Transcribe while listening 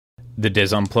The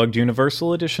Diz Unplugged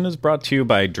Universal Edition is brought to you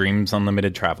by Dreams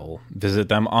Unlimited Travel. Visit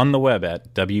them on the web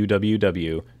at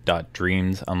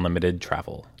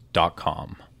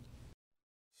www.dreamsunlimitedtravel.com.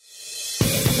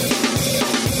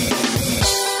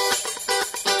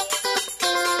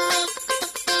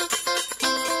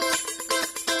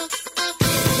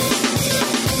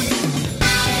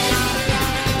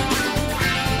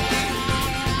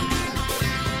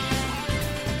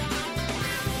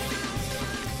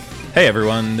 Hey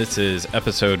everyone, this is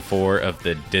episode 4 of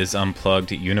the Diz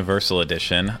Unplugged Universal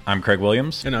Edition. I'm Craig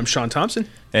Williams. And I'm Sean Thompson.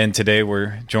 And today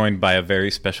we're joined by a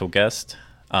very special guest.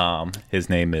 His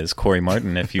name is Corey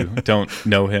Martin. If you don't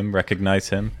know him, recognize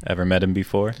him, ever met him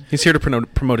before. He's here to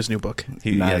promote his new book. Nice.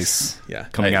 Yes. Yeah.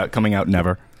 Coming out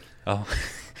never. Oh,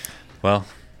 well,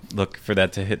 look for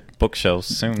that to hit bookshelves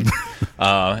soon.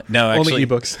 No, actually. Only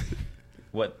ebooks.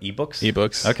 What, ebooks?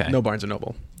 Ebooks. Okay. No Barnes &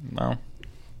 Noble. Well,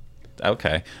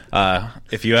 okay.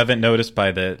 If you haven't noticed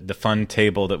by the fun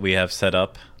table that we have set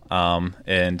up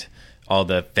and all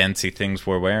the fancy things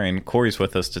we're wearing, Corey's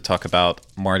with us to talk about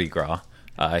Mardi Gras.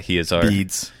 He is our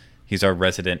beads. He's our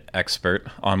resident expert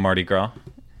on Mardi Gras.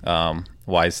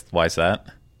 Why's that?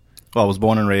 Well, I was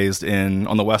born and raised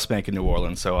on the West Bank in New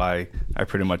Orleans, so I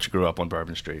pretty much grew up on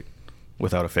Bourbon Street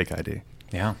without a fake ID.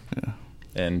 Yeah.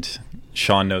 And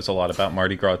Sean knows a lot about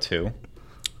Mardi Gras too.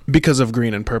 Because of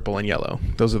green and purple and yellow.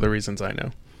 Those are the reasons I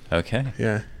know. Okay.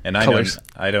 Yeah. And I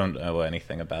don't know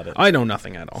anything about it. I know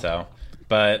nothing at all. So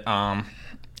we're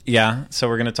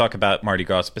going to talk about Mardi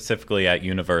Gras specifically at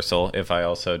Universal, if I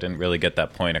also didn't really get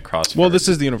that point across. Well, this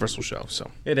is the Universal show, so.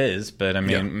 It is, but I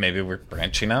mean, maybe we're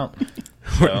branching out.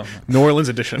 So. New Orleans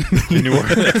edition. New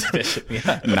Orleans edition,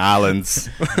 yeah. Nolans.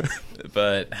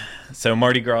 But, so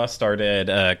Mardi Gras started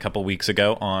a couple weeks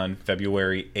ago on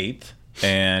February 8th.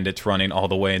 And it's running all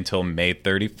the way until May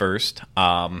 31st.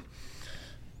 I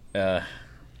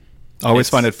always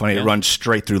find it funny. Yeah. It runs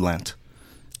straight through Lent.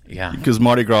 Yeah. Because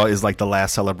Mardi Gras is like the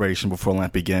last celebration before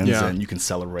Lent begins, yeah. And you can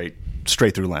celebrate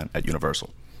straight through Lent at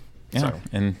Universal. Yeah. So,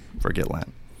 and forget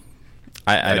Lent.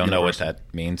 I don't know what that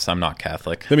means. I'm not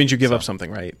Catholic. That means you give up something,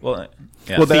 right? Well,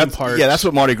 yeah. Well, that's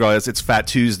what Mardi Gras is. It's Fat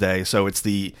Tuesday, so it's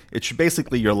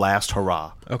basically your last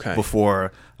hurrah. Okay.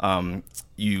 Before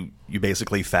you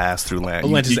basically fast through Lent.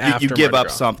 Lent is after you give Mardi up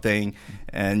Gras. something,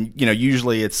 and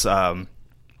usually it's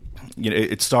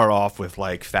it start off with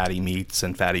like fatty meats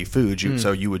and fatty foods.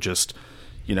 So you would just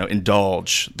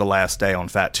indulge the last day on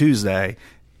Fat Tuesday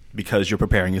because you're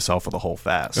preparing yourself for the whole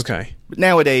fast. Okay. But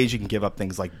nowadays you can give up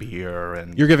things like beer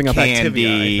and you're giving up candy.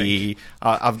 Activia, I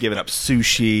think. I've given up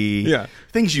sushi. Yeah.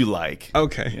 Things you like.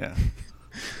 Okay. Yeah.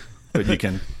 But you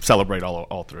can celebrate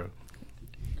all through.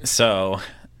 So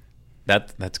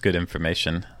that's good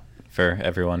information for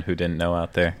everyone who didn't know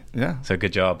out there. Yeah. So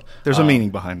good job. There's a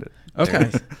meaning behind it.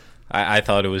 Okay. I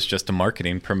thought it was just a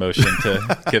marketing promotion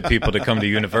to get people to come to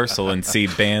Universal and see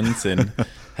bands and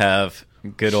have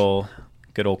good old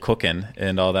cooking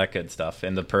and all that good stuff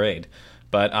in the parade.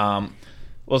 But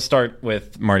we'll start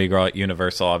with Mardi Gras at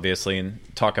Universal, obviously, and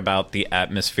talk about the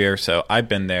atmosphere. So I've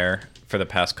been there for the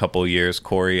past couple years.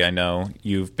 Corey, I know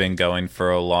you've been going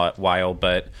for a while,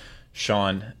 but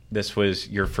Sean, this was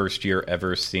your first year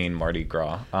ever seeing Mardi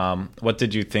Gras. What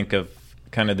did you think of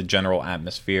kind of the general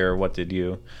atmosphere? What did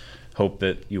you hope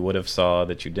that you would have saw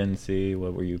that you didn't see?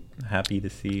 What were you happy to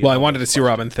see? Well, I wanted to see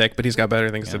Robin Thicke, but he's got better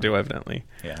things to do, evidently.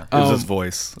 Yeah. It was his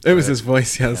voice. It was his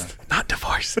voice, yes. Yeah. Not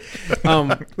divorce.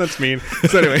 That's mean.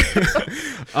 So anyway,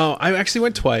 I actually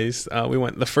went twice. We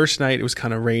went the first night. It was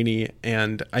kind of rainy,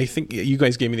 and I think you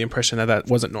guys gave me the impression that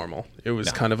wasn't normal. It was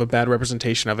kind of a bad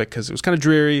representation of it because it was kind of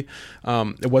dreary.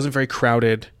 It wasn't very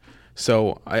crowded.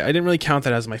 So I didn't really count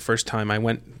that as my first time. I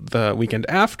went the weekend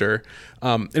after,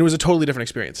 and it was a totally different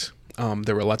experience.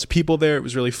 There were lots of people there. It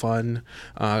was really fun,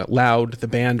 loud. The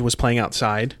band was playing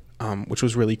outside, which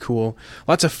was really cool.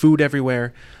 Lots of food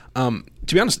everywhere. To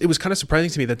be honest, it was kind of surprising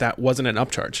to me that wasn't an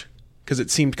upcharge because it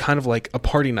seemed kind of like a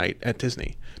party night at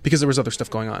Disney because there was other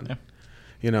stuff going on. Yeah.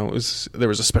 There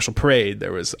was a special parade.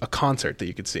 There was a concert that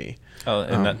you could see. Oh,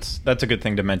 and that's a good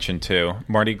thing to mention too.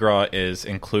 Mardi Gras is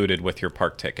included with your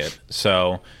park ticket.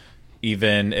 So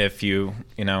even if you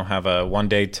have a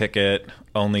one-day ticket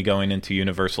only going into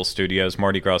Universal Studios,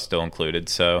 Mardi Gras is still included.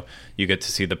 So you get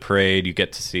to see the parade, you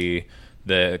get to see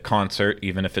the concert,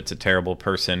 even if it's a terrible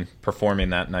person performing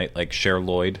that night, like Cher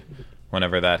Lloyd,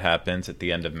 whenever that happens at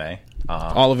the end of May.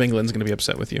 All of England's going to be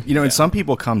upset with you. And some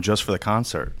people come just for the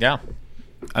concert. Yeah.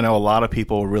 I know a lot of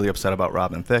people were really upset about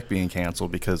Robin Thicke being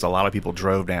canceled because a lot of people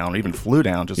drove down or even flew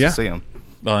down just to see him.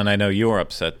 Well, and I know you were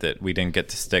upset that we didn't get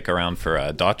to stick around for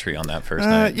Daughtry on that first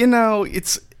night. You know,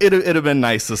 it'd have been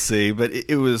nice to see, but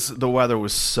it was, the weather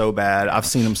was so bad. I've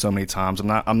seen them so many times.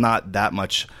 I'm not that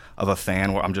much of a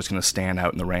fan where I'm just going to stand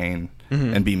out in the rain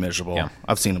and be miserable. Yeah.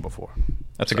 I've seen them before.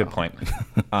 That's a good point.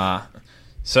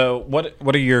 So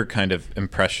what are your kind of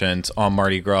impressions on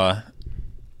Mardi Gras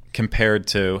compared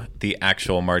to the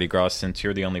actual Mardi Gras, since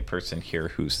you're the only person here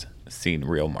who's seen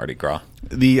real Mardi Gras?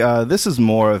 This is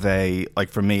more of a, like,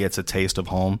 for me, it's a taste of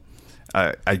home.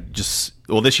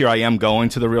 This year I am going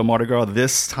to the real Mardi Gras.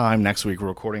 This time next week we're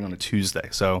recording on a Tuesday,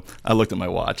 so I looked at my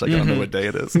watch. Like, I don't know what day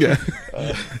it is. Yeah.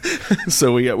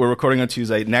 So we're recording on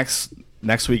Tuesday.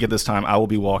 Next week at this time, I will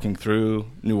be walking through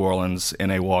New Orleans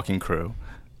in a walking crew.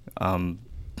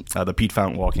 The Pete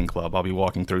Fountain Walking Club. I'll be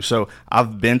walking through. So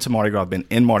I've been to Mardi Gras. I've been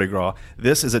in Mardi Gras.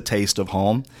 This is a taste of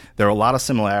home. There are a lot of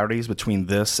similarities between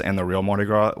this and the real Mardi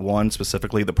Gras. One,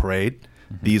 specifically the parade.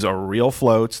 These are real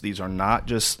floats. These are not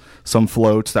just some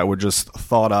floats that were just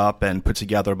thought up and put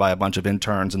together by a bunch of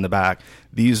interns in the back.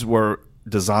 These were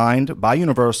designed by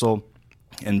Universal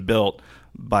and built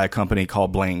by a company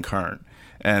called Blaine Kern.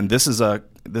 And this is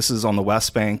on the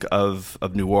West Bank of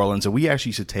New Orleans. And we actually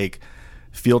used to take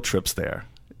field trips there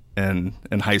in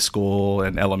high school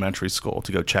and elementary school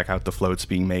to go check out the floats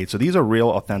being made. So these are real,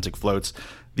 authentic floats.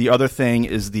 The other thing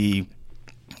is the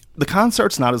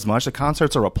concerts, not as much. The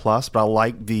concerts are a plus, but I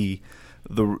like the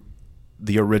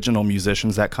original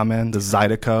musicians that come in, the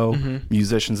Zydeco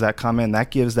musicians that come in. That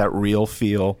gives that real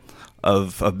feel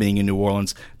of being in New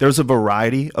Orleans. There's a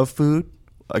variety of food.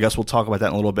 I guess we'll talk about that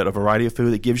in a little bit. A variety of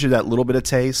food that gives you that little bit of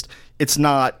taste. It's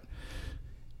their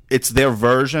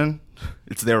version.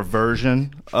 It's their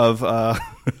version of I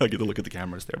get to look at the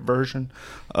camera. It's their version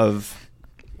of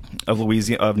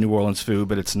New Orleans food,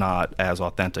 but it's not as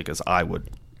authentic as I would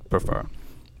prefer.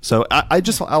 So I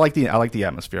like the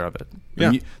atmosphere of it.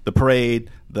 The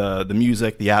parade, the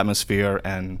music, the atmosphere,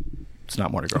 and it's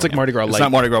not Mardi Gras. It's like Mardi Gras Light. It's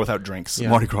not Mardi Gras without drinks. Yeah.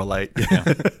 Mardi Gras Light.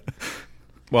 Yeah.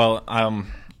 Well,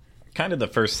 kind of the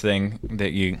first thing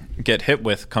that you get hit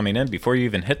with coming in before you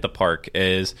even hit the park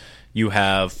is you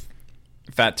have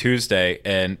Fat Tuesday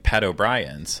and Pat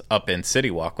O'Brien's up in City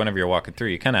Walk. Whenever you're walking through,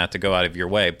 you kind of have to go out of your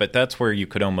way, but that's where you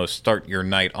could almost start your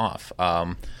night off.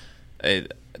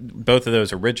 Both of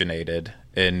those originated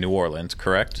in New Orleans,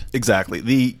 correct?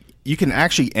 Exactly. You can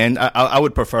actually end. I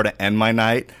would prefer to end my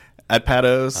night at Pat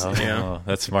O's. Oh, yeah.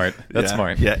 That's smart. That's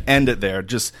smart. Yeah, end it there.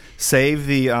 Just save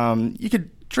the. You could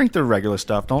drink the regular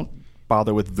stuff. Don't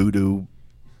bother with Voodoo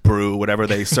Brew, whatever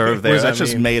they serve there. That's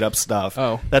just made up stuff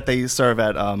that they serve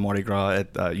at Mardi Gras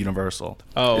at Universal.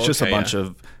 Oh, it's just a bunch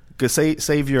of.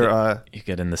 Save your. You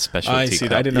get in the specialty. I see.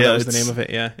 I didn't know that was the name of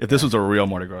it. Yeah. If this was a real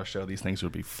Mardi Gras show, these things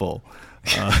would be full.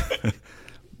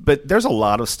 But there's a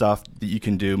lot of stuff that you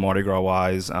can do Mardi Gras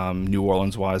wise, New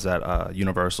Orleans wise at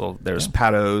Universal. There's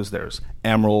Patos, there's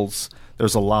Emeralds.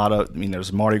 There's a lot of.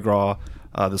 There's Mardi Gras.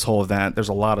 This whole event. There's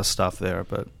a lot of stuff there,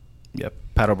 but yeah,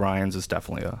 Pat O'Brien's is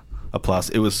definitely a plus.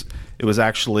 It was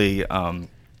actually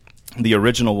the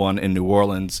original one in New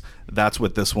Orleans. That's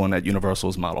what this one at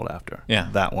Universal is modeled after. Yeah,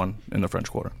 that one in the French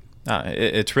Quarter.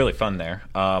 It's really fun there.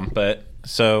 But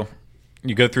so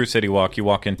you go through City Walk, you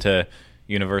walk into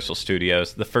Universal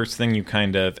Studios. The first thing you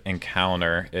kind of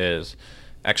encounter is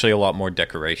actually a lot more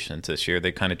decorations this year.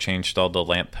 They kind of changed all the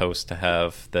lampposts to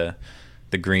have the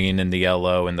green and the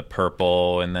yellow and the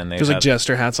purple, and then there's like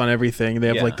jester hats on everything. They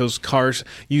have like those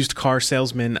used car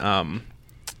salesmen.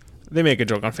 They make a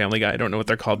joke on Family Guy. I don't know what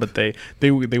they're called, but they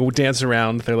dance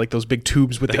around. They're like those big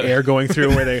tubes with the air going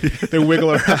through where they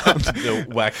wiggle around. The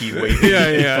wacky wavy.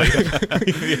 Yeah.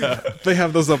 They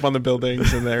have those up on the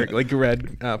buildings, and they're like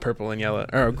red, purple, and yellow,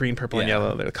 or green, purple, and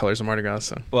yellow. They're the colors of Mardi Gras.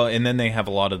 So. Well, and then they have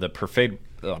a lot of the parade,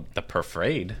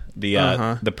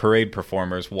 the parade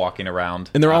performers walking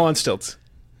around, and they're all on stilts.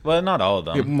 Well, not all of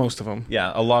them. Yeah, most of them.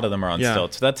 Yeah, a lot of them are on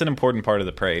stilts. So that's an important part of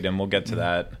the parade, and we'll get to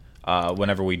that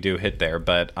whenever we do hit there.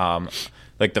 But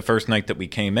like the first night that we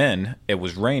came in, it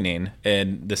was raining,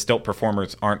 and the stilt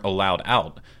performers aren't allowed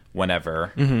out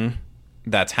whenever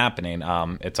that's happening.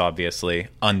 It's obviously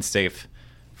unsafe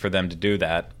for them to do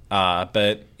that.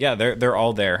 But yeah, they're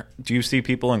all there. Do you see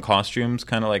people in costumes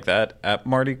kind of like that at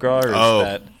Mardi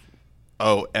Gras?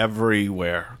 Or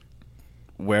everywhere,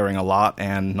 wearing a lot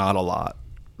and not a lot.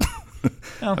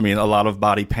 A lot of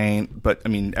body paint, but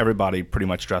everybody pretty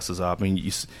much dresses up.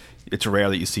 It's rare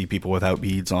that you see people without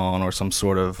beads on or some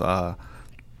sort of fun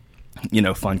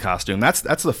costume. That's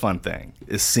the fun thing,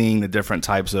 is seeing the different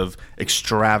types of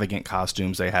extravagant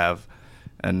costumes they have,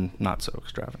 and not so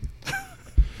extravagant.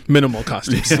 Minimal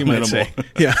costumes, you might say.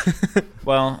 Yeah.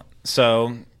 Well,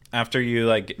 so after you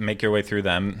like make your way through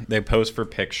them, they pose for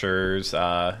pictures.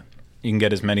 You can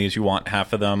get as many as you want.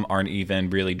 Half of them aren't even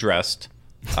really dressed,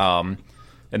 and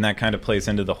that kind of plays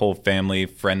into the whole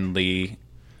family-friendly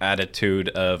attitude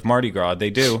of Mardi Gras. They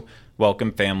do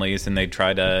welcome families, and they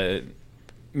try to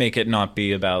make it not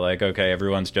be about like, okay,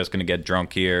 everyone's just going to get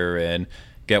drunk here and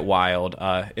get wild.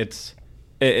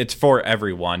 It's for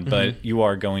everyone, but you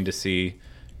are going to see,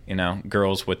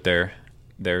 girls with their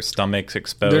stomachs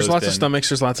exposed. There's lots of stomachs.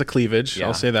 There's lots of cleavage. Yeah.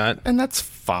 I'll say that. And that's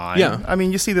fine. Yeah. I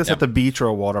mean, you see this at the beach or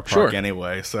a water park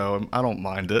anyway, so I don't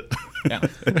mind it. Yeah.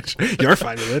 You're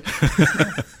fine with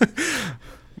it.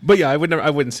 But yeah, I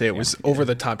wouldn't say it was over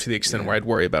the top to the extent where I'd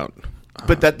worry about.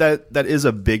 But that is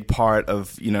a big part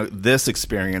of this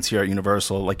experience here at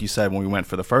Universal. Like you said, when we went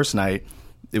for the first night,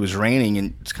 it was raining,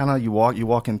 and it's kind of you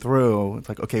walking through. It's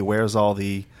like, okay, where's all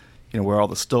the where are all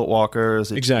the stilt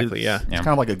walkers? Exactly. It's kind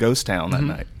of like a ghost town that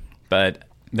night. But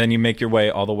then you make your way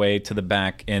all the way to the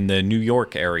back in the New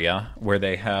York area where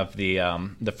they have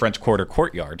the French Quarter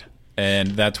courtyard,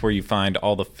 and that's where you find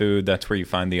all the food. That's where you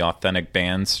find the authentic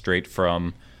bands straight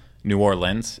from New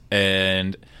Orleans,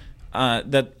 and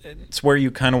that's where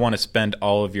you kind of want to spend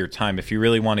all of your time if you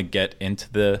really want to get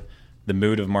into the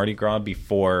mood of Mardi Gras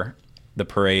before the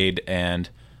parade and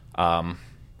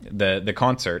the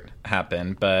concert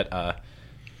happen. But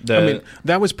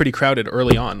that was pretty crowded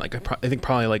early on. Like I think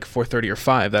probably like 4:30 or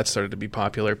 5 that started to be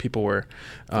popular. People were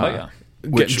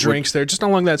getting drinks there just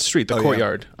along that street, the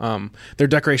courtyard. Yeah. There are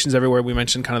decorations everywhere. We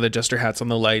mentioned kind of the jester hats on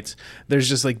the lights. There's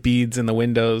just like beads in the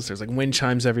windows. There's like wind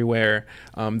chimes everywhere.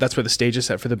 That's where the stage is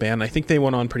set for the band. I think they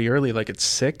went on pretty early, like at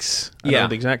 6. I don't know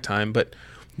the exact time, but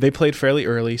they played fairly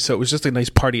early, so it was just a nice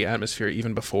party atmosphere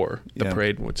even before the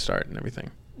parade would start and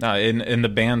everything. And the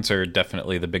bands are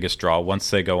definitely the biggest draw. Once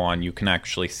they go on, you can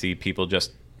actually see people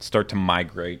just start to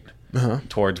migrate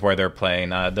towards where they're playing.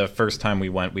 The first time we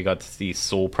went, we got to see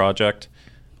Soul Project,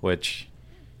 which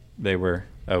they were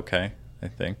okay, I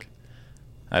think.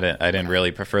 I didn't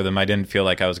really prefer them. I didn't feel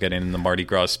like I was getting in the Mardi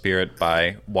Gras spirit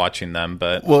by watching them.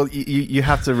 But well, you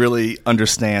have to really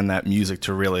understand that music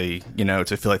to really,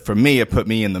 to feel like, for me, it put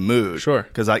me in the mood. Sure.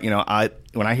 Because when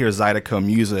I hear Zydeco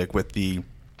music with the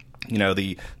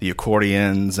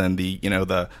accordions and the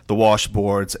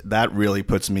washboards, that really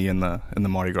puts me in the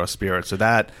Mardi Gras spirit. So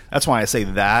that's why I say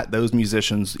that those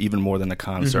musicians, even more than the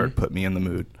concert, put me in the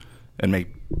mood and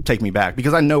take me back,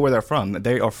 because I know where they're from.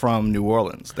 They are from New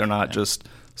Orleans. They're not just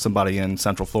somebody in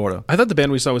Central Florida. I thought the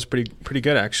band we saw was pretty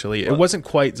good, actually. It wasn't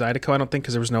quite Zydeco, I don't think,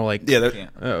 because there was no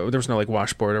there was no like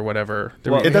washboard or whatever.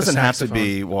 It doesn't have to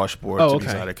be washboard to be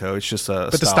Zydeco. It's just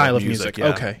the style of music.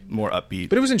 More upbeat.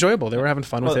 But it was enjoyable. They were having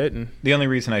fun with it. And the only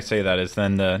reason I say that is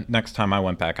then the next time I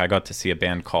went back, I got to see a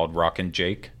band called Rockin'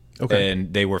 Jake,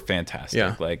 and they were fantastic.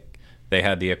 Yeah. Like they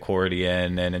had the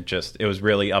accordion, and it was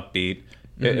really upbeat.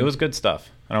 It was good stuff.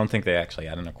 I don't think they actually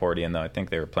had an accordion, though. I think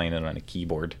they were playing it on a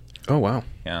keyboard. Oh, wow.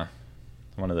 Yeah.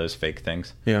 One of those fake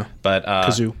things. Yeah. But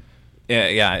kazoo.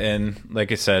 Yeah, and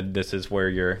like I said, this is where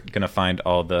you're going to find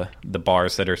all the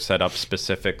bars that are set up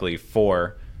specifically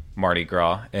for Mardi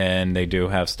Gras, and they do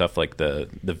have stuff like the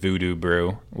Voodoo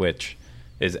Brew, which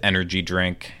is energy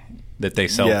drink that they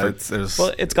sell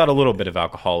it's got a little bit of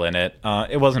alcohol in it.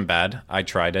 It wasn't bad. I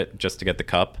tried it just to get the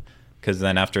cup, because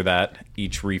then after that,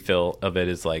 each refill of it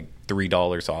is like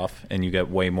 $3 off, and you get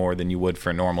way more than you would for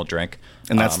a normal drink.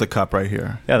 And that's the cup right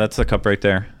here. Yeah, that's the cup right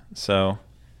there. So,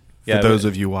 for those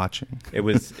of you watching, it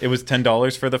was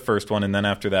 $10 for the first one, and then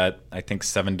after that, I think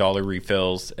 $7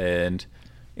 refills. And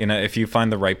if you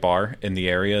find the right bar in the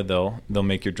area, they'll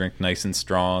make your drink nice and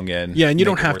strong. And you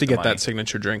don't have to get that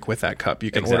signature drink with that cup.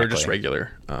 You can order just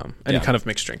regular, any kind of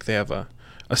mixed drink. They have a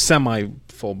semi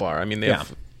full bar. I mean, they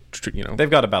have. They've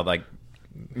got about like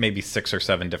maybe 6 or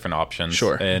 7 different options.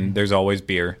 Sure. And there's always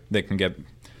beer that can get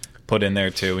put in there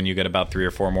too, and you get about 3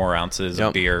 or 4 more ounces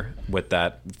of beer with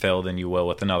that fill than you will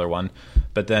with another one.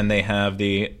 But then they have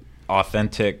the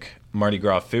authentic Mardi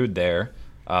Gras food there.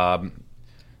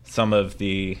 Some of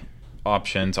the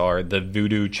options are the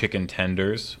Voodoo chicken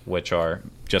tenders, which are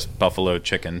just buffalo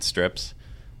chicken strips.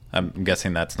 I'm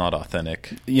guessing that's not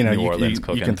authentic New Orleans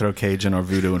cooking. You can throw Cajun or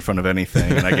Voodoo in front of anything,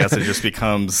 and I guess it just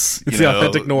becomes the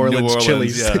authentic New Orleans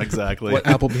chilies. Yeah, exactly. What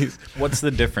Applebee's? What's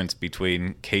the difference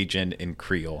between Cajun and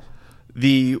Creole?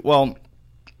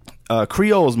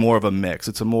 Creole is more of a mix.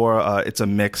 It's a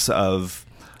mix of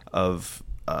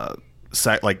it's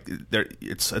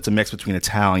a mix between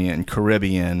Italian,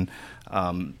 Caribbean,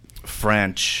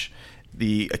 French.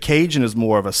 The Cajun is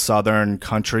more of a southern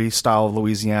country style of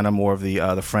Louisiana, more of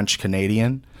the French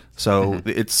Canadian. So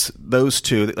it's those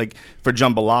two. Like for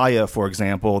jambalaya, for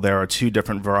example, there are two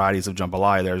different varieties of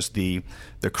jambalaya. There's the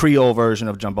Creole version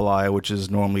of jambalaya, which is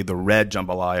normally the red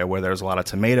jambalaya, where there's a lot of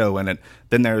tomato in it.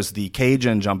 Then there's the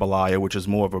Cajun jambalaya, which is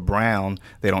more of a brown.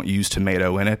 They don't use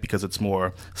tomato in it because it's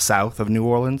more south of New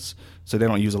Orleans, so they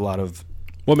don't use a lot of.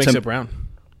 What makes it brown?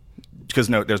 Because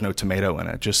there's no tomato in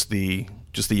it. Just the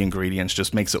ingredients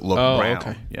just makes it look brown.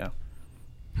 Okay. Yeah.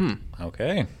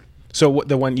 Okay. So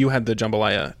the one you had the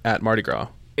jambalaya at Mardi Gras,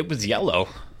 It was yellow.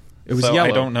 it was So yellow.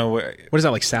 I don't know where. What is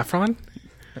that, like saffron?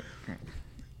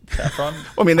 Saffron? Well,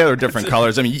 I mean, there are different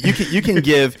colors. I mean, you can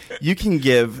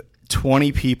give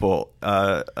 20 people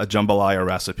a jambalaya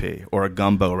recipe or a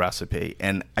gumbo recipe,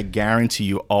 and I guarantee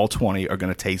you, all 20 are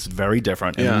going to taste very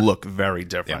different and look very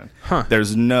different. Yeah. Huh.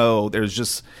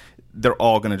 They're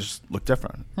all going to just look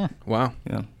different. Wow.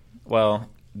 Yeah. Well,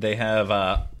 they have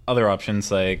other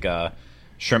options like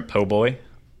shrimp po' boy,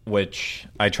 which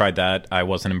I tried that. I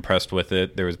wasn't impressed with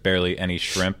it. There was barely any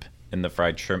shrimp in the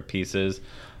fried shrimp pieces.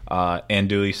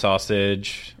 Andouille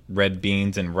sausage, red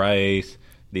beans and rice.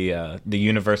 The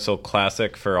universal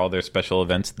classic for all their special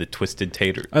events, the twisted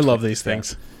tater. I love these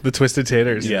things. The twisted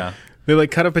taters. Yeah. They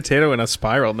like cut a potato in a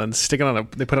spiral and then stick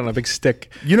it they put it on a big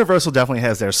stick. Universal definitely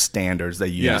has their standards they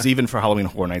use. Yeah. Even for Halloween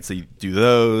Horror Nights, they do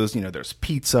those. You know, there's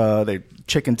pizza,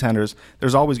 chicken tenders.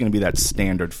 There's always going to be that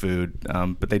standard food.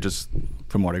 But they just,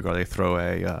 for Mardi Gras, they throw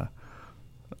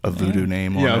a voodoo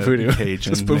name on it. Voodoo.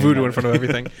 Cajun Just put name voodoo on in front of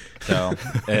everything. So,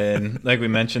 and like we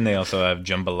mentioned, they also have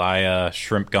jambalaya,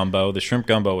 shrimp gumbo. The shrimp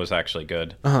gumbo was actually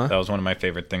good. That was one of my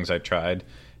favorite things I tried.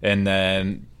 And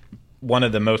then one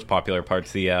of the most popular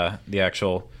parts, the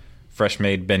actual fresh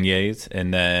made beignets,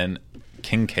 and then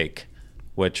king cake,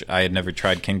 which I had never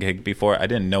tried king cake before. I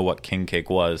didn't know what king cake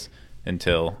was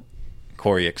until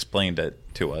Corey explained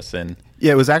it to us. And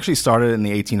yeah, it was actually started in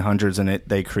the 1800s, and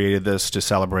they created this to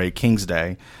celebrate King's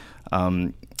Day.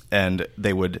 And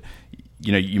they would,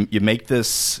 you make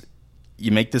this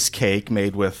cake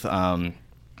made with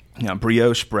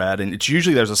brioche bread, and it's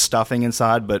usually there's a stuffing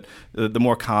inside, but the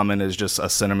more common is just a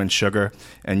cinnamon sugar,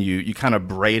 and you kind of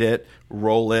braid it,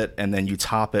 roll it, and then you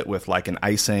top it with like an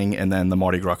icing and then the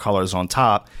Mardi Gras colors on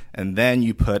top, and then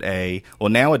you put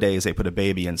nowadays they put a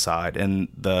baby inside, and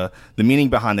the meaning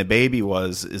behind the baby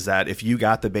is that if you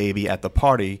got the baby at the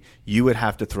party, you would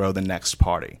have to throw the next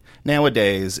party.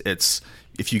 Nowadays it's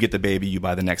if you get the baby, you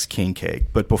buy the next king cake.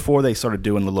 But before they started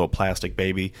doing the little plastic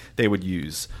baby, they would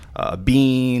use a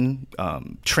bean,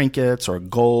 trinkets, or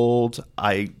gold.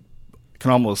 I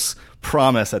can almost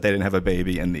promise that they didn't have a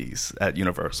baby in these at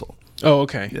Universal. Oh,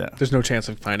 okay. Yeah. There's no chance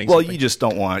of finding Well, something. you just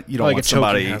don't want Like a choking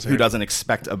somebody hazard. who doesn't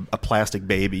expect a plastic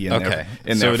baby in okay,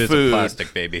 their so it is food. a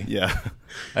plastic baby. Yeah.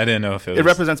 I didn't know if it was. It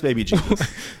represents baby Jesus.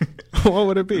 What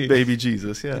would it be? Baby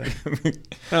Jesus, yeah.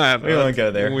 We won't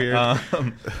go there. Weird.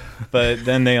 But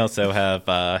then they also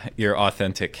have your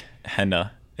authentic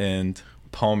henna and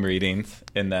palm readings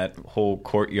in that whole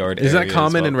courtyard. Is that area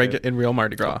common as well. in real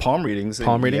Mardi Gras? Palm readings.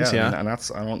 Palm readings, yeah.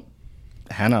 And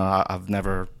henna, I've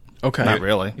never. Okay. Not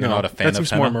really. You're not a fan that of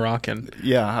seems more henna? Moroccan.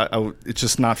 Yeah, it's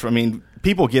just not for. I mean,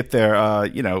 people get their,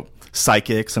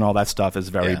 psychics and all that stuff is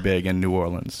very Yeah. big in New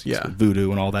Orleans. Yeah.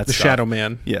 Voodoo and all that The stuff. Shadow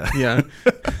Man. Yeah. Yeah.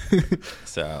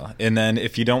 So, and then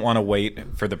if you don't want to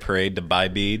wait for the parade to buy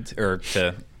beads or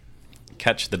to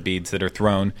catch the beads that are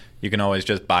thrown, you can always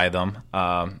just buy them,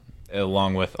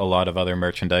 along with a lot of other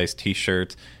merchandise,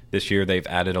 T-shirts. This year they've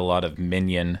added a lot of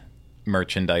Minion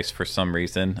merchandise for some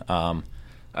reason.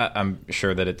 I'm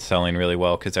sure that it's selling really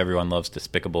well because everyone loves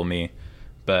Despicable Me.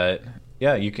 But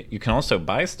yeah, you can also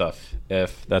buy stuff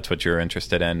if that's what you're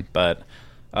interested in. But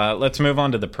let's move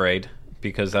on to the parade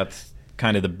because that's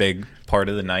kind of the big part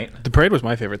of the night. The parade was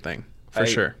my favorite thing, for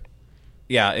sure.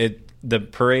 Yeah, the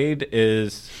parade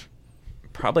is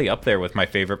probably up there with my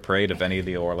favorite parade of any of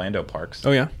the Orlando parks.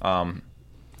 Oh, yeah?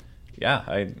 Yeah,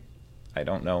 I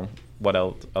don't know what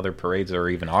else other parades there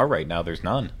even are right now. There's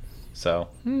none. So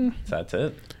that's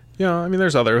it. Yeah, I mean,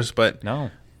 there's others, but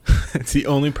No, it's the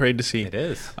only parade to see. it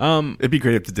is. It'd be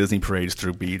great if the Disney parades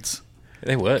threw beads.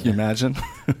 They would. Can you imagine?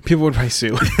 People would probably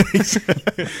sue.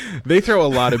 They throw a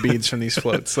lot of beads from these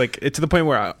floats. Like, it's to the point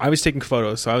where I was taking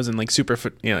photos, so I was in like super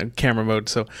camera mode.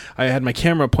 So I had my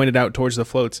camera pointed out towards the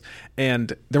floats,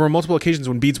 and there were multiple occasions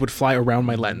when beads would fly around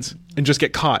my lens and just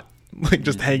get caught, like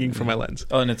just hanging from my lens.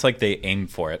 Oh, and it's like they aim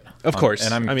for it. Of course.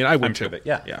 And I would I'm sure too. that,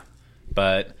 yeah. Yeah.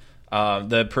 But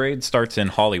the parade starts in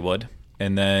Hollywood,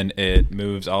 and then it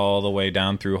moves all the way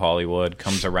down through Hollywood,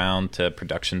 comes around to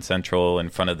Production Central in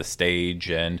front of the stage,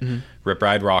 and Rip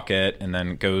Ride Rocket, and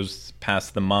then goes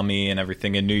past the Mummy and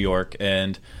everything in New York.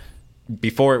 And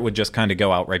before it would just kind of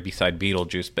go out right beside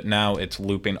Beetlejuice, but now it's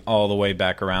looping all the way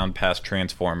back around past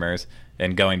Transformers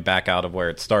and going back out of where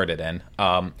it started in.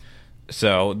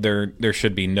 So there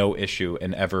should be no issue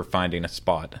in ever finding a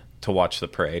spot to watch the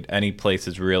parade. Any place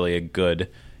is really a good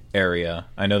area.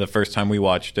 I know the first time we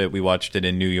watched it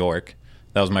in New York.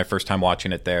 That was my first time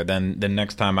watching it there. Then the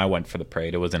next time I went for the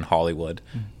parade, it was in Hollywood.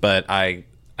 But I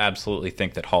absolutely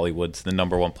think that Hollywood's the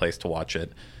number one place to watch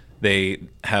it. They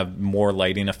have more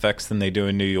lighting effects than they do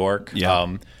in New York.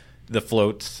 Yeah. The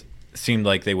floats seemed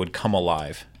like they would come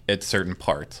alive at certain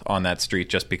parts on that street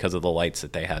just because of the lights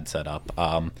that they had set up.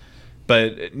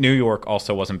 But New York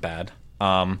also wasn't bad.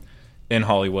 In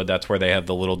Hollywood, that's where they have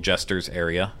the little jesters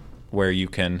area where you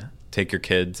can take your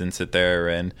kids and sit there,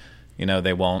 and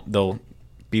they'll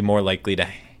be more likely to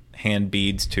hand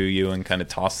beads to you and kind of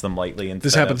toss them lightly.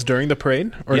 This happens during the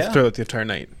parade or throughout the entire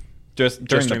night? Just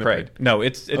during the parade. No,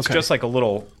 it's okay. Just like a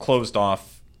little closed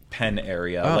off pen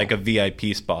area, like a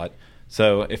VIP spot.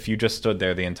 So if you just stood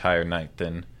there the entire night,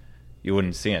 then you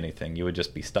wouldn't see anything. You would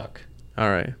just be stuck. All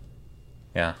right.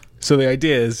 Yeah. So the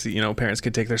idea is, parents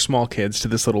could take their small kids to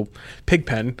this little pig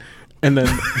pen and then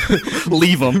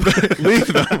leave them.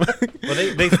 Well,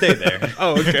 they stay there.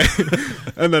 Oh, okay.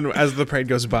 And then as the parade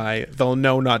goes by, they'll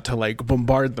know not to like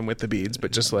bombard them with the beads,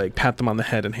 but just like pat them on the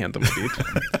head and hand them a bead,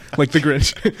 like the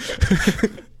Grinch.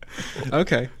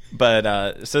 Okay.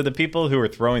 But so the people who are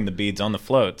throwing the beads on the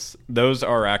floats, those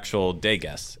are actual day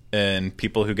guests and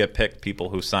people who get picked, people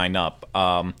who sign up.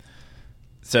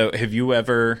 So have you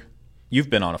ever? You've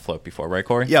been on a float before, right,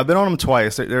 Corey? Yeah, I've been on them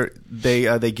twice.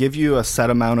 They give you a set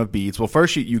amount of beads. Well,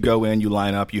 first you go in, you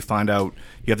line up, you find out,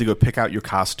 you have to go pick out your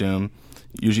costume,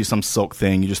 usually some silk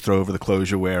thing. You just throw over the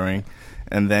clothes you're wearing.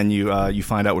 And then you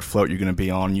find out what float you're going to be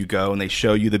on. You go, and they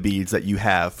show you the beads that you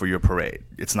have for your parade.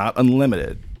 It's not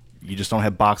unlimited. You just don't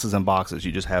have boxes and boxes.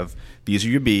 You just have, these are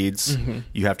your beads. Mm-hmm.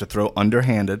 You have to throw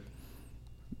underhanded.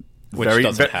 Which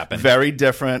doesn't happen. Very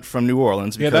different from New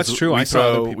Orleans. Yeah, that's true. We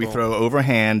throw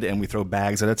overhand and we throw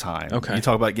bags at a time. Okay. You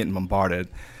talk about getting bombarded.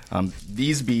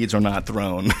 These beads are not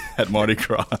thrown at Mardi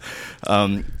Gras,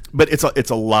 but it's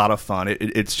a lot of fun.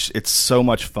 It's so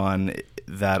much fun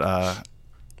that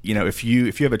if you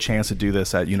have a chance to do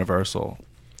this at Universal,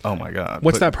 oh my God!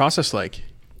 What's that process like?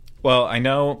 Well, I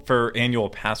know for annual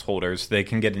pass holders, they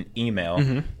can get an email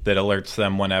that alerts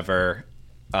them whenever,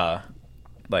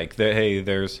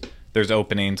 there's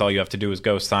openings. All you have to do is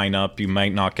go sign up. You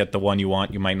might not get the one you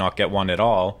want. You might not get one at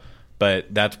all.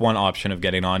 But that's one option of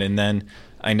getting on. And then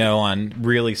I know on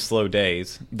really slow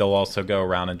days, they'll also go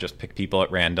around and just pick people at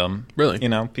random. Really?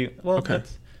 Okay.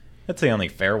 That's the only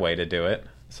fair way to do it.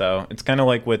 So it's kind of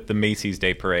like with the Macy's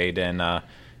Day Parade and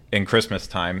in Christmas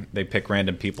time, they pick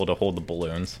random people to hold the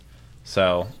balloons.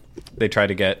 So they try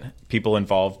to get people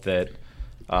involved that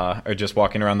are just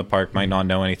walking around the park, might not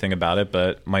know anything about it,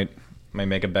 but might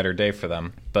make a better day for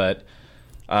them. But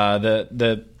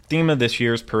the theme of this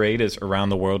year's parade is Around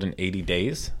the World in 80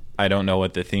 Days. I don't know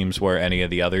what the themes were any of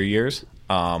the other years,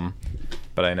 but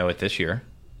I know it this year.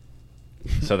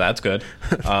 So that's good.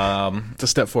 It's a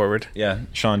step forward. Yeah.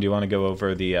 Sean, do you want to go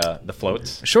over the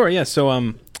floats? Sure, yeah.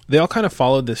 So they all kind of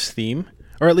followed this theme,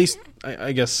 or at least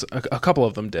I guess a couple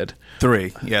of them did.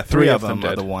 Three of them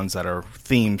are the ones that are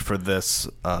themed for this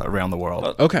Around the World.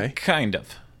 Well, okay. Kind of.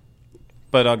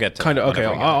 But I'll get to kind that. Of. Okay,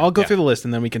 I'll go through the list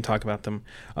and then we can talk about them.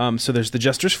 So there's the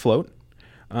Jester's Float,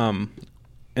 and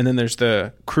then there's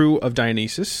the Crew of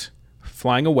Dionysus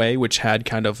Flying Away, which had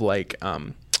kind of like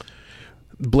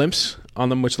blimps on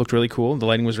them, which looked really cool. The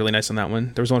lighting was really nice on that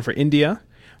one. There was one for India.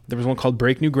 There was one called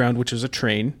Break New Ground, which was a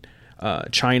train.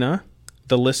 China,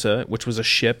 the Lissa, which was a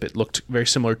ship. It looked very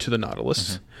similar to the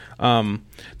Nautilus. Mm-hmm.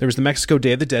 There was the Mexico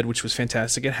Day of the Dead, which was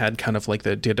fantastic. It had kind of like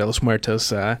the Dia de los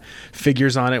Muertos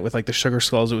figures on it with like the sugar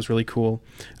skulls. It was really cool.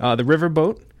 The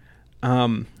Riverboat,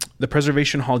 the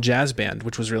Preservation Hall Jazz Band,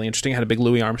 which was really interesting. It had a big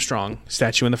Louis Armstrong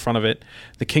statue in the front of it.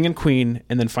 The King and Queen,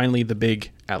 and then finally the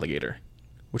big alligator,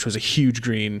 which was a huge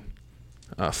green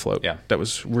float. Yeah. That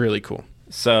was really cool.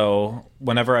 So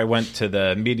whenever I went to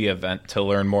the media event to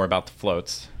learn more about the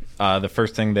floats, the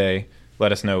first thing they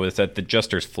let us know was that the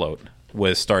Jester's Float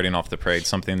was starting off the parade,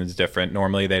 something that's different.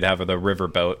 Normally they'd have the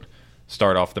riverboat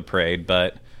start off the parade,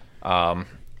 but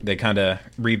they kind of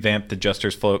revamped the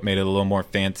Jester's Float, made it a little more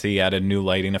fancy, added new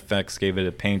lighting effects, gave it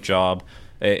a paint job.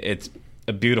 It's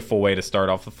a beautiful way to start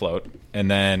off the float. And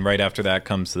then right after that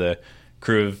comes the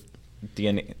Crew of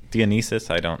Dionysus.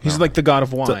 I don't know. He's like the god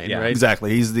of wine, yeah. right?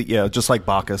 Exactly. He's just like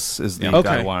Bacchus is the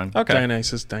god of wine. Okay.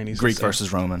 Dionysus. Greek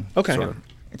versus Roman. Okay. Sort of.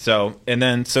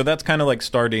 So that's kind of like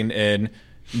starting in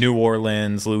New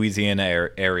Orleans, Louisiana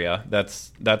area.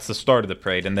 That's the start of the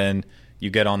parade, and then you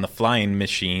get on the flying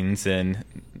machines and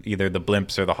either the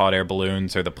blimps or the hot air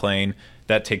balloons or the plane.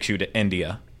 That takes you to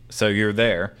India. So you're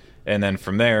there. And then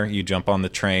from there, you jump on the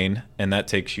train, and that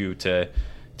takes you to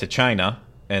China.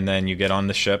 And then you get on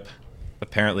the ship,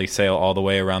 apparently sail all the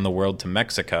way around the world to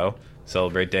Mexico,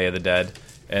 celebrate Day of the Dead.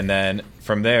 And then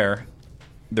from there,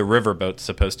 the riverboat's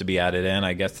supposed to be added in.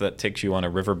 I guess that takes you on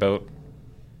a riverboat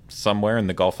somewhere in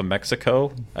the Gulf of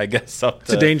Mexico, I guess.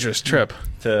 It's a dangerous trip.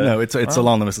 No, it's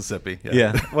along the Mississippi.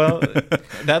 Yeah. Well,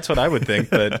 that's what I would think,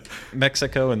 but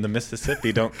Mexico and the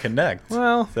Mississippi don't connect.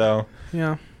 Well, so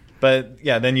yeah. But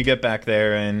yeah, then you get back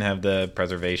there and have the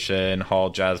Preservation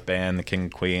Hall Jazz Band, the King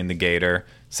and Queen, the Gator.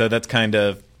 So that's kind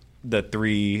of the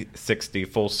 360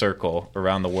 full circle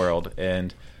around the world,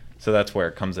 and so that's where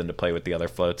it comes into play with the other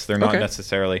floats. They're not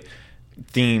necessarily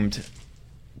themed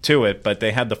to it, but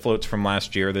they had the floats from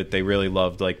last year that they really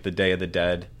loved, like the Day of the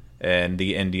Dead and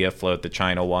the India float, the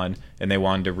China one, and they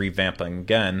wanted to revamp them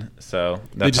again. So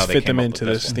that's they just how they fit came them up into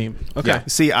with this theme. one. Okay. Yeah.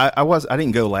 See, I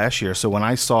didn't go last year, so when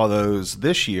I saw those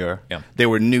this year, they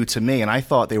were new to me, and I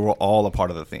thought they were all a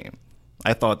part of the theme.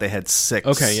 I thought they had 6.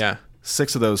 Okay, yeah.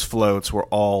 6 of those floats were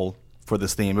all for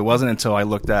this theme. It wasn't until I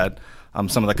looked at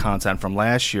some of the content from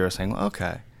last year saying, well,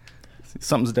 okay,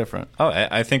 something's different. Oh,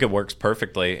 I think it works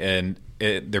perfectly, and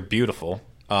they're beautiful.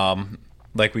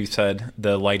 Like we said,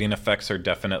 the lighting effects are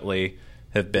definitely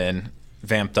have been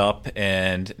vamped up,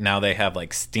 and now they have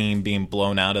like steam being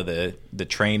blown out of the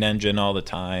train engine all the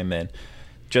time, and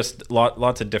just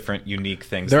lots of different unique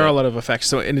things. There are a lot of effects.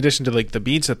 So in addition to like the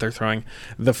beads that they're throwing,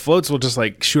 the floats will just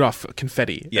like shoot off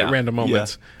confetti at random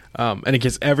moments, and it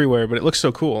gets everywhere. But it looks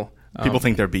so cool. People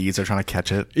think they're beads. They're trying to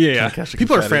catch it. Yeah.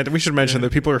 People are frantic. We should mention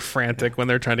that people are frantic when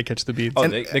they're trying to catch the beads. Oh,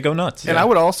 they go nuts. And I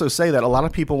would also say that a lot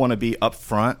of people want to be up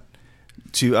front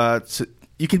to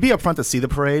you can be up front to see the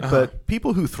parade, but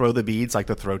people who throw the beads like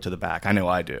to throw to the back. I know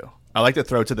I do. I like to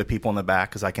throw to the people in the back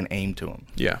because I can aim to them.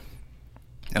 Yeah.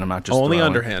 And I'm not just only throwing.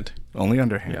 underhand. Only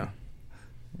underhand.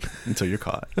 Yeah. Until you're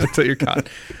caught. Until you're caught.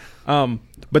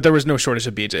 But there was no shortage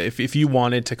of beads. If you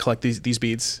wanted to collect these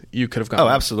beads, you could have gotten Oh,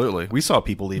 absolutely. We saw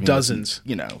people leaving dozens.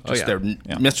 Just their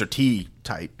Mr. T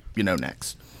type,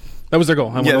 necks. That was their goal.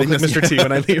 I want to look like Mr. T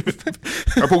when I leave.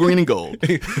 Purple, green, and gold.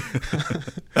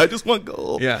 I just want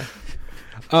gold. Yeah.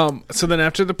 So then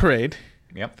after the parade,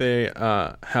 Yep. they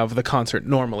have the concert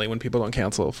normally when people don't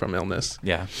cancel from illness.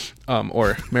 Yeah.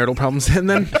 Or marital problems. And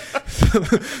then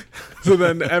so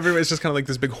then everyone's just kind of like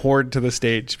this big horde to the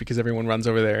stage because everyone runs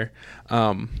over there.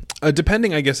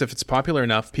 Depending, I guess, if it's popular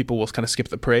enough, people will kind of skip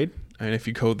the parade. And if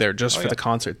you go there just for the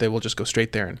concert, they will just go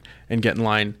straight there and get in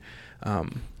line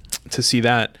to see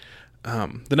that.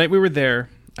 The night we were there,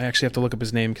 I actually have to look up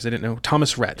his name because I didn't know.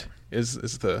 Thomas Rhett is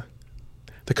the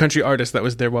country artist that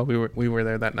was there while we were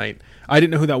there that night. I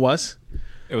didn't know who that was.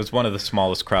 It was one of the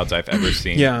smallest crowds I've ever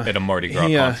seen at a Mardi Gras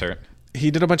concert. He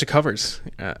did a bunch of covers.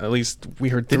 At least we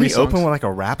heard 3 Didn't he songs. open with like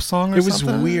a rap song or something?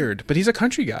 It was weird, but he's a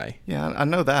country guy. Yeah, I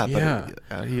know that. Yeah.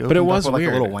 But he But it opened was up with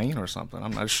weird. like a Little Wayne or something.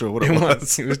 I'm not sure what it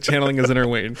was. He was channeling his inner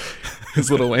Wayne. His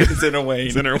little Wayne. His inner Wayne.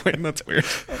 His inner Wayne. That's weird.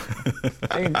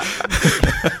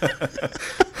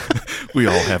 We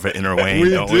all have an inner Wayne,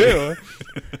 don't we? I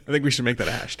think we should make that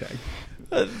a hashtag.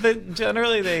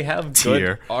 Generally, they have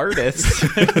Tier. good artists.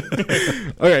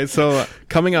 Okay, so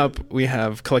coming up, we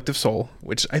have Collective Soul,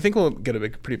 which I think will get a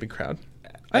pretty big crowd.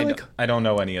 I don't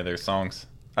know any of their songs.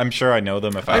 I'm sure I know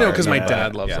them if I know because my heard dad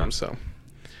them. loves them. So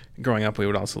growing up, we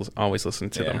would also always listen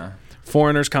to Yeah. them.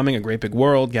 Foreigners coming, A Great Big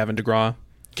World, Gavin DeGraw.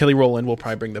 Kelly Rowland will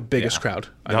probably bring the biggest crowd.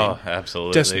 I mean,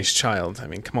 absolutely. Destiny's Child. I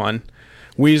mean, come on.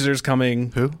 Weezer's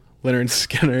coming. Who? Leonard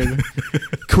Skinner.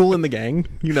 Cool in the Gang.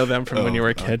 You know them from when you were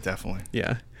a kid. Definitely.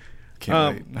 Yeah.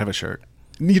 Can't wait. I have a shirt.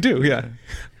 You do, yeah.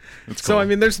 It's So, cool. I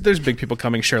mean, there's big people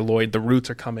coming. Cher Lloyd. The Roots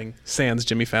are coming. Sans,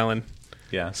 Jimmy Fallon.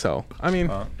 Yeah. So, I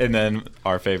mean, And then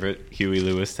our favorite, Huey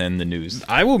Lewis and the News.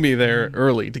 I will be there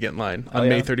early to get in line on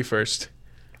May yeah? 31st.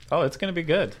 Oh, it's going to be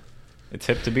good. It's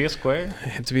hip to be a square. I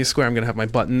have to be a square. I'm going to have my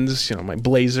buttons, my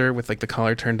blazer with like the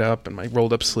collar turned up and my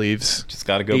rolled up sleeves. Just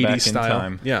got to go 80s back style. in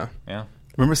time. Yeah. Yeah.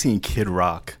 remember seeing Kid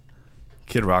Rock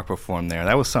perform there.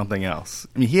 That was something else.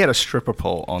 I mean, he had a stripper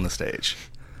pole on the stage.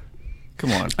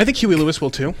 Come on. I think Huey Lewis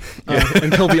will too,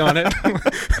 and he'll be on it.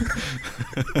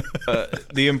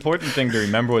 The important thing to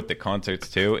remember with the concerts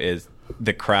too is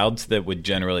the crowds that would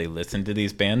generally listen to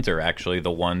these bands are actually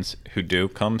the ones who do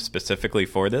come specifically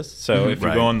for this. So if you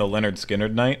Right. go on the Leonard Skinner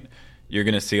night, you're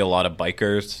going to see a lot of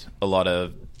bikers, a lot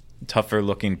of tougher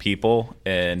looking people.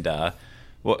 And the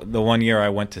one year I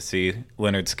went to see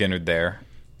Leonard Skinner there,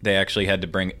 they actually had to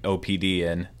bring OPD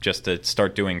in just to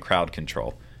start doing crowd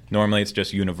control. Normally it's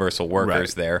just Universal workers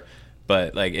Right. there.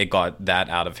 but like it got that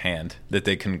out of hand that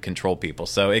they can control people.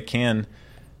 So it can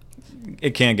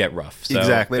get rough. So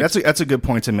exactly. That's a good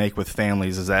point to make with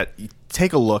families, is that you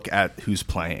take a look at who's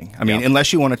playing. I mean,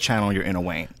 unless you want to channel your inner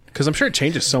Wayne. Because I'm sure it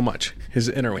changes so much, his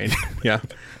inner Wayne. Yeah.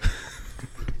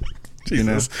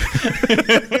 Jesus.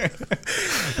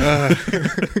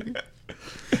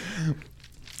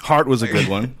 Heart was a good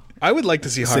one. I would like to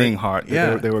see Heart. Seeing Heart.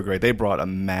 Yeah. They were great. They brought a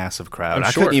massive crowd.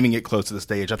 I'm sure. I couldn't even get close to the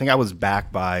stage. I think I was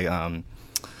back by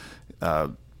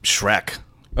Shrek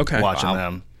watching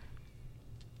them.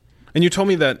 And you told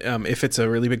me that if it's a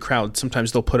really big crowd,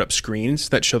 sometimes they'll put up screens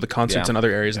that show the concerts in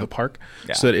other areas of the park,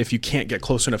 so that if you can't get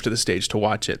close enough to the stage to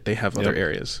watch it, they have other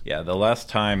areas. Yeah, the last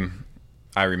time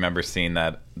I remember seeing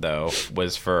that, though,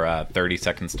 was for 30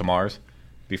 Seconds to Mars,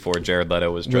 before Jared Leto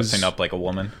was dressing up like a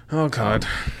woman. Oh, God.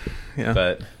 Yeah.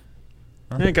 But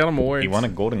they got him awards. He won a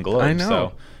Golden Globe. I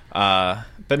know. So,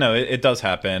 but no, it does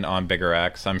happen on bigger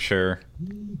acts. I'm sure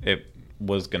it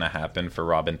was going to happen for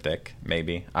Robin Thicke,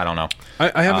 maybe. I don't know.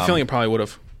 I have a feeling it probably would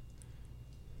have.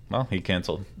 Well, he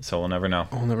canceled, so we'll never know.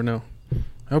 We'll never know.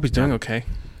 I hope he's doing okay.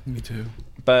 Me too.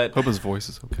 But hope his voice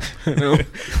is okay. No.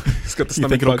 He's got the stomach You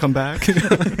think it'll bug. come back?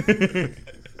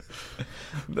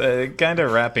 Kind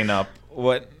of wrapping up,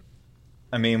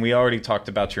 we already talked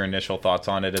about your initial thoughts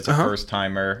on it as a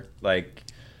first-timer. Like,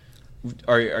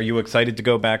 are you excited to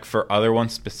go back for other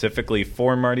ones specifically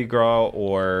for Mardi Gras,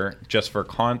 or just for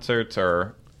concerts,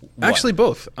 or what? Actually,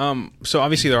 both. So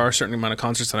obviously there are a certain amount of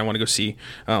concerts that I want to go see.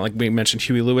 Like we mentioned,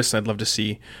 Huey Lewis, I'd love to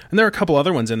see. And there are a couple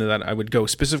other ones in there that I would go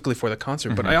specifically for the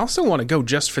concert. But I also want to go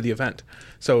just for the event.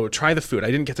 So try the food.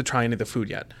 I didn't get to try any of the food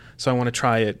yet. So I want to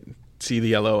try it, see the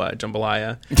yellow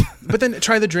jambalaya. But then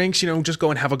try the drinks, just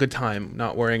go and have a good time,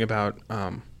 not worrying about,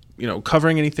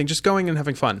 covering anything, just going and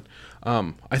having fun.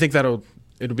 I think it'll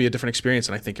be a different experience,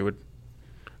 and I think it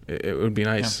would be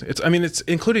nice. Yeah. It's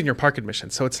included in your park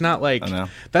admission, so it's not like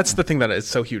that's the thing that is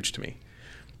so huge to me.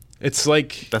 It's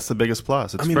like that's the biggest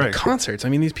plus. It's free. The concerts.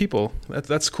 These people.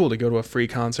 That's cool to go to a free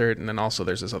concert, and then also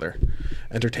there's this other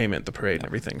entertainment, the parade, and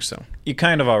everything. So you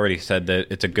kind of already said that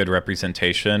it's a good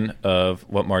representation of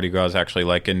what Mardi Gras is actually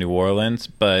like in New Orleans.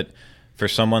 But for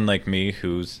someone like me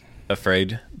who's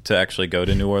afraid to actually go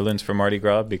to New Orleans for Mardi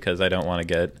Gras because I don't want to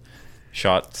get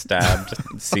shot, stabbed,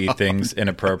 see things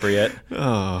inappropriate.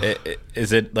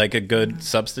 Is it like a good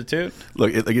substitute?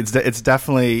 Look, it's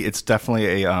definitely it's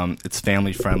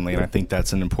family friendly, and I think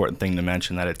that's an important thing to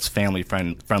mention, that it's family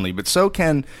friendly. But so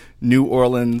can New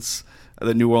Orleans.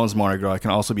 The New Orleans Mardi Gras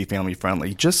can also be family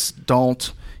friendly.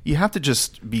 You have to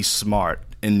just be smart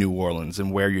in New Orleans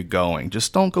and where you're going.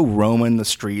 Just don't go roaming the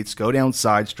streets. Go down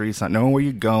side streets, not knowing where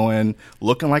you're going,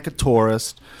 looking like a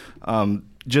tourist.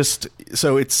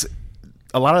 So it's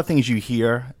a lot of things you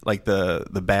hear, like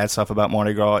the bad stuff about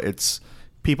Mardi Gras. It's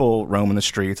people roaming the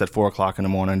streets at 4:00 in the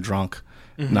morning, drunk,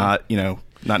 not knowing where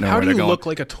they're going. How do you look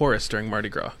like a tourist during Mardi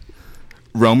Gras?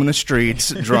 Roaming the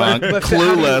streets, drunk,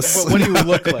 clueless. What do you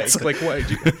look like? Like what?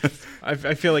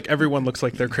 I feel like everyone looks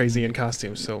like they're crazy in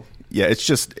costumes. So yeah, it's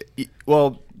just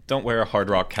don't wear a Hard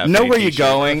Rock Cafe. Know where you're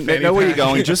going. Know where you're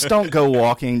going. Just don't go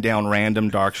walking down random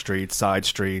dark streets, side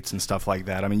streets, and stuff like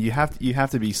that. You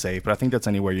have to be safe. But I think that's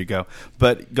anywhere you go.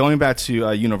 But going back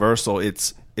to Universal,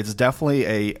 it's definitely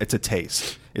a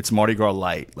taste. It's Mardi Gras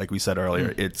light, like we said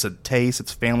earlier. It's a taste.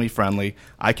 It's family friendly.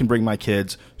 I can bring my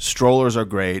kids. Strollers are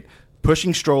great.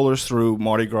 Pushing strollers through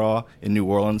Mardi Gras in New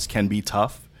Orleans can be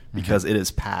tough because it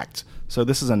is packed. So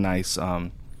this is a nice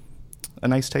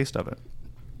taste of it.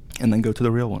 And then go to the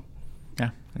real one.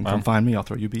 Yeah. And come find me. I'll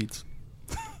throw you beads.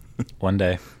 One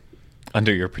day.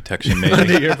 Under your protection, maybe.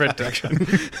 Under your protection.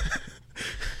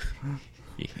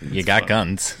 You got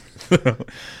guns.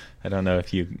 I don't know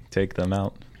if you take them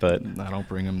out, but... I don't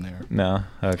bring them there. No?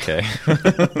 Okay.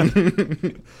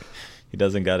 He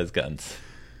doesn't got his guns.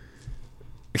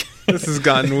 This has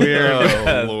gotten weird.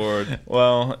 Oh, Lord.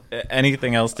 Well,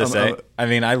 anything else to say?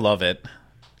 I love it.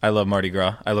 I love Mardi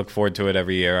Gras. I look forward to it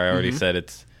every year. I already said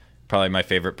it's probably my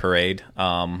favorite parade.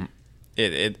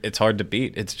 It's hard to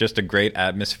beat. It's just a great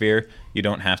atmosphere. You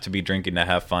don't have to be drinking to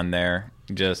have fun there.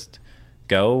 Just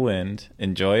go and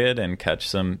enjoy it and catch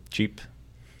some cheap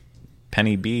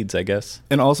penny beads, I guess.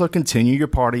 And also continue your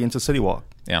party into City Walk.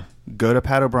 Yeah. Go to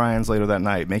Pat O'Brien's later that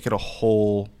night. Make it a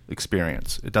whole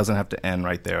experience. It doesn't have to end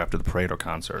right there after the parade or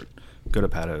concert. Go to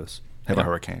Pat O's. Have a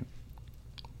hurricane.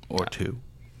 Or two.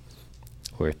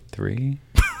 Or three.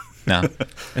 No.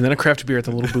 And then a craft beer at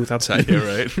the little booth outside. Yeah,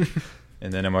 right.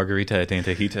 And then a margarita at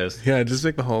Tajitos. Yeah, just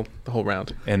make the whole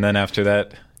round. And then after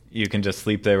that, you can just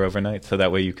sleep there overnight, so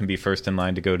that way you can be first in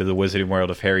line to go to the Wizarding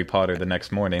World of Harry Potter the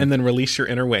next morning. And then release your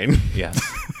inner Wayne. Yes.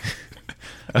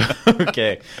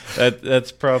 Okay,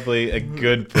 that's probably a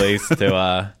good place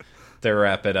to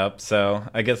wrap it up. So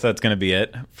I guess that's going to be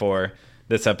it for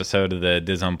this episode of the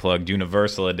Diz Unplugged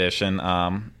Universal Edition.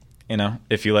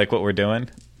 If you like what we're doing,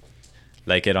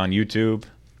 like it on YouTube,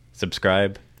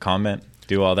 subscribe, comment,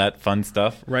 do all that fun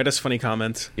stuff. Write us funny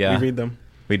comments. Yeah, we read them.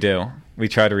 We do. We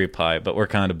try to reply, but we're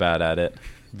kind of bad at it.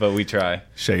 But we try.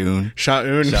 Sha'un.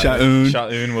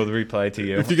 Sha'un will reply to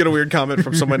you. If you get a weird comment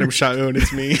from someone named Sha'un,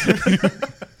 it's me.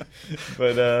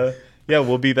 But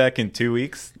we'll be back in 2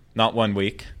 weeks. Not 1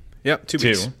 week. Yep, 2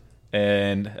 weeks.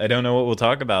 And I don't know what we'll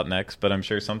talk about next, but I'm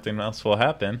sure something else will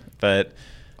happen. But,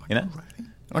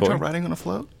 Aren't you riding on a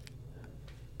float?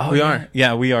 Oh, we are.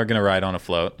 Yeah, we are going to ride on a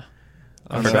float.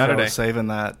 On Saturday. Saving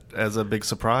that as a big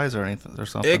surprise or anything or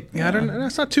something. I don't know.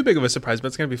 It's not too big of a surprise, but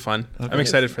it's going to be fun. Okay. I'm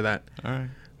excited for that. All right.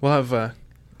 We'll have, I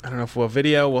don't know if we'll have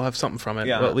video. We'll have something from it.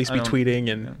 Yeah, we'll at least be tweeting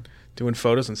and doing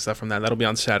photos and stuff from that. That'll be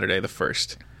on Saturday, the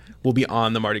 1st. We'll be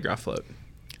on the Mardi Gras float.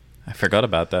 I forgot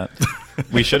about that.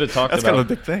 We should have talked That's about... kind of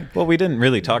a big thing. Well, we didn't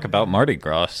really talk about Mardi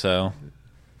Gras, so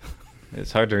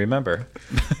it's hard to remember.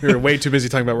 We were way too busy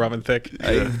talking about Robin Thicke.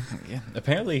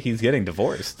 Apparently, he's getting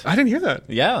divorced. I didn't hear that.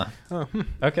 Yeah. Oh,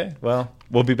 Okay. Well,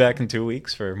 we'll be back in 2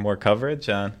 weeks for more coverage.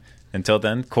 Until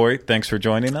then, Corey, thanks for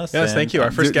joining us. Yes, thank you.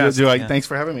 Our first guest. Thanks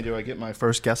for having me. Do I get my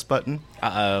first guest button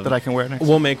that I can wear next?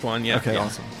 We'll make one, yeah. Okay, Yeah.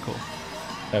 awesome. Cool.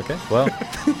 Okay. Well,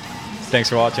 thanks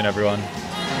for watching, everyone.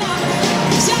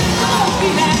 Be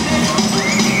back.